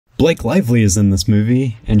Blake Lively is in this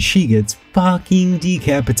movie, and she gets fucking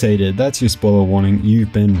decapitated. That's your spoiler warning,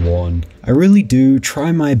 you've been warned. I really do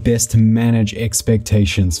try my best to manage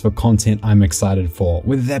expectations for content I'm excited for,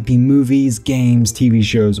 whether that be movies, games, TV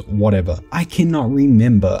shows, whatever. I cannot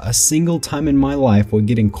remember a single time in my life where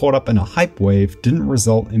getting caught up in a hype wave didn't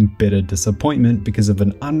result in bitter disappointment because of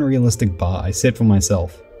an unrealistic bar I set for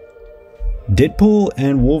myself. Deadpool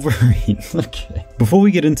and Wolverine. Okay. Before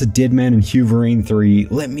we get into Deadman and Wolverine 3,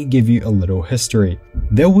 let me give you a little history.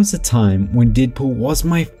 There was a time when Deadpool was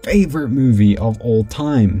my favorite movie of all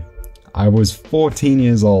time. I was 14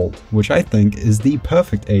 years old, which I think is the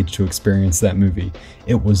perfect age to experience that movie.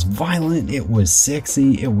 It was violent, it was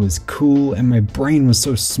sexy, it was cool, and my brain was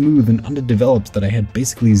so smooth and underdeveloped that I had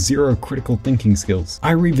basically zero critical thinking skills.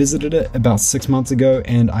 I revisited it about 6 months ago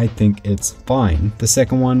and I think it's fine. The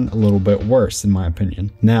second one, a little bit worse in my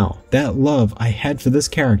opinion. Now, that love I had for this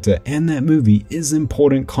character and that movie is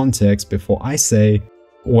important context before I say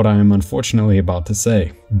what I am unfortunately about to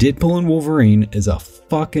say. Deadpool and Wolverine is a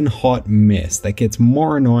fucking hot mess that gets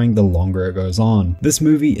more annoying the longer it goes on. This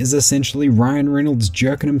movie is essentially Ryan Reynolds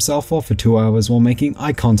jerking himself off for 2 hours while making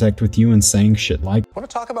eye contact with you and saying shit like, "Want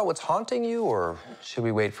to talk about what's haunting you, or should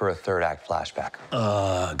we wait for a third act flashback?"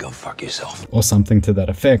 Go fuck yourself. Or something to that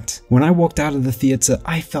effect. When I walked out of the theater,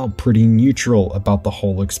 I felt pretty neutral about the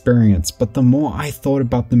whole experience, but the more I thought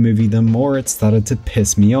about the movie, the more it started to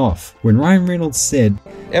piss me off. When Ryan Reynolds said,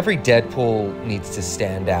 "Every Deadpool needs to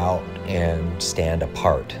stand out and stand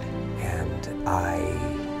apart. And I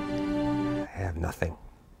have nothing.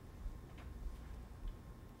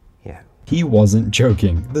 Yeah." he wasn't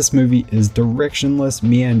joking. This movie is directionless,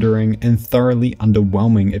 meandering, and thoroughly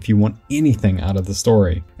underwhelming if you want anything out of the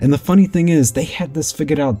story. And the funny thing is, they had this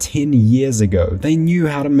figured out 10 years ago. They knew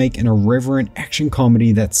how to make an irreverent action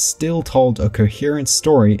comedy that still told a coherent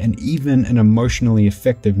story and even an emotionally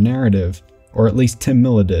effective narrative. Or at least Tim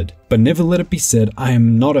Miller did. But never let it be said, I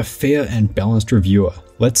am not a fair and balanced reviewer.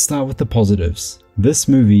 Let's start with the positives. This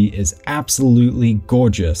movie is absolutely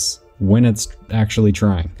gorgeous when it's actually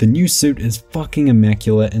trying. The new suit is fucking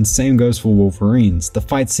immaculate, and same goes for Wolverine's. The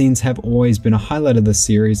fight scenes have always been a highlight of this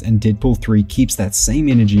series, and Deadpool 3 keeps that same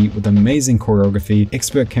energy with amazing choreography,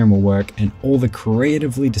 expert camera work, and all the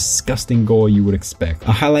creatively disgusting gore you would expect.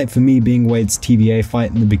 A highlight for me being Wade's TVA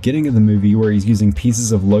fight in the beginning of the movie, where he's using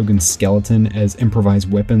pieces of Logan's skeleton as improvised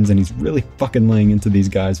weapons, and he's really fucking laying into these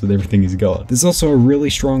guys with everything he's got. There's also a really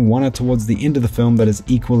strong one towards the end of the film that is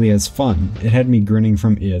equally as fun. It had me grinning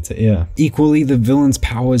from ear to ear. Equally, the villain's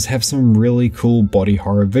powers have some really cool body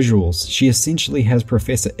horror visuals. She essentially has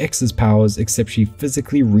Professor X's powers, except she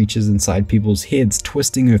physically reaches inside people's heads,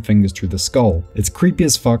 twisting her fingers through the skull. It's creepy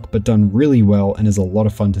as fuck, but done really well and is a lot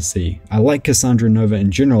of fun to see. I like Cassandra Nova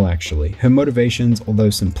in general actually. Her motivations, although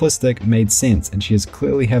simplistic, made sense, and she is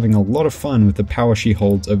clearly having a lot of fun with the power she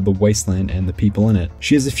holds over the wasteland and the people in it.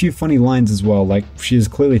 She has a few funny lines as well, like she is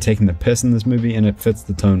clearly taking the piss in this movie and it fits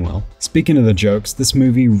the tone well. Speaking of the jokes, this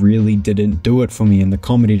movie really didn't do it for me in the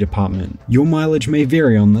comedy department. Your mileage may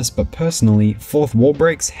vary on this, but personally, fourth wall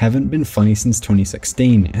breaks haven't been funny since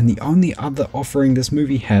 2016, and the only other offering this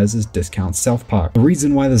movie has is Discount South Park. The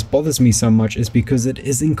reason why this bothers me so much is because it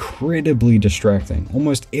is incredibly distracting.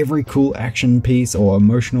 Almost every cool action piece or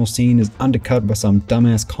emotional scene is undercut by some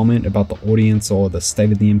dumbass comment about the audience or the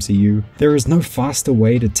state of the MCU. There is no faster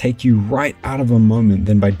way to take you right out of a moment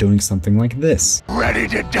than by doing something like this. Ready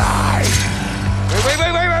to die! Wait!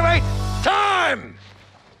 Time!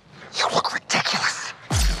 You look ridiculous.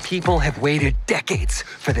 People have waited decades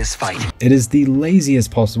for this fight. It is the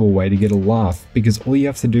laziest possible way to get a laugh, because all you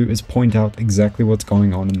have to do is point out exactly what's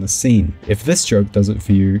going on in the scene. If this joke does it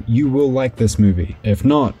for you, you will like this movie. If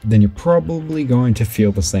not, then you're probably going to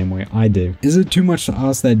feel the same way I do. Is it too much to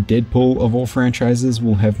ask that Deadpool of all franchises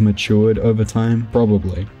will have matured over time?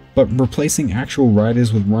 Probably. But replacing actual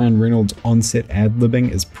writers with Ryan Reynolds on-set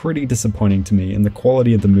ad-libbing is pretty disappointing to me, and the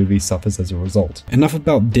quality of the movie suffers as a result. Enough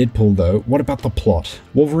about Deadpool though, what about the plot?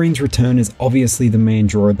 Wolverine's return is obviously the main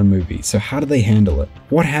draw of the movie, so how do they handle it?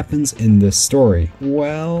 What happens in this story?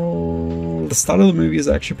 Well, the start of the movie is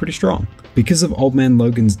actually pretty strong. Because of Old Man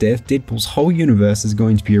Logan's death, Deadpool's whole universe is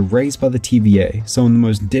going to be erased by the TVA, so in the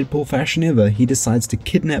most Deadpool fashion ever, he decides to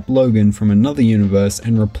kidnap Logan from another universe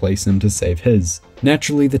and replace him to save his.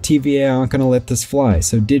 Naturally, the TVA aren't gonna let this fly,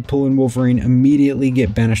 so Deadpool and Wolverine immediately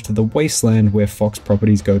get banished to the wasteland where Fox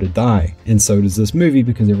properties go to die. And so does this movie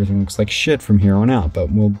because everything looks like shit from here on out,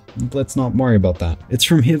 but well, let's not worry about that. It's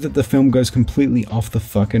from here that the film goes completely off the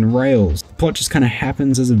fucking rails. The plot just kinda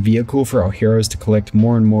happens as a vehicle for our heroes to collect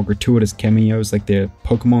more and more gratuitous cameos like their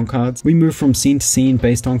Pokemon cards. We move from scene to scene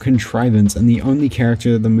based on contrivance, and the only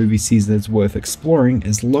character the movie sees that's worth exploring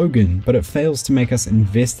is Logan, but it fails to make us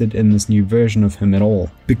invested in this new version of him at all.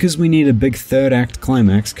 Because we need a big third act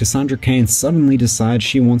climax, Cassandra Cain suddenly decides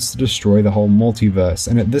she wants to destroy the whole multiverse,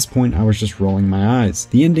 and at this point I was just rolling my eyes.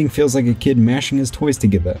 The ending feels like a kid mashing his toys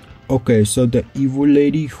together. Okay, so the evil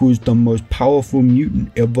lady who's the most powerful mutant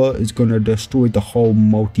ever is gonna destroy the whole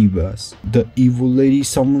multiverse. The evil lady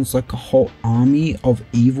summons like a whole army of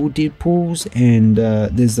evil Deadpools, and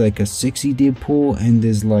there's like a sexy Deadpool, and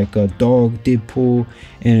there's like a dog Deadpool,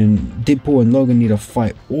 and Deadpool and Logan need to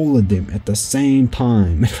fight all of them at the same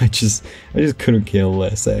time. I just couldn't care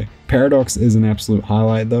less, eh? Paradox is an absolute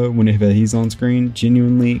highlight though, whenever he's on screen,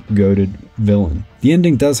 genuinely goated villain. The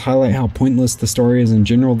ending does highlight how pointless the story is in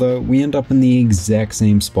general though. We end up in the exact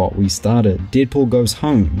same spot we started. Deadpool goes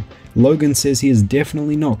home. Logan says he is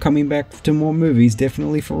definitely not coming back to more movies,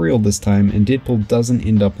 definitely for real this time, and Deadpool doesn't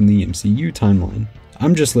end up in the MCU timeline.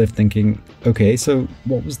 I'm just left thinking, okay, so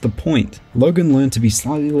what was the point? Logan learned to be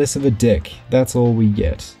slightly less of a dick, that's all we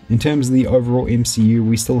get. In terms of the overall MCU,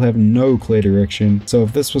 we still have no clear direction, so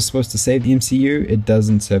if this was supposed to save the MCU, it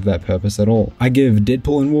doesn't serve that purpose at all. I give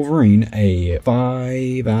Deadpool and Wolverine a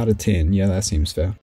 5 out of 10, yeah, that seems fair.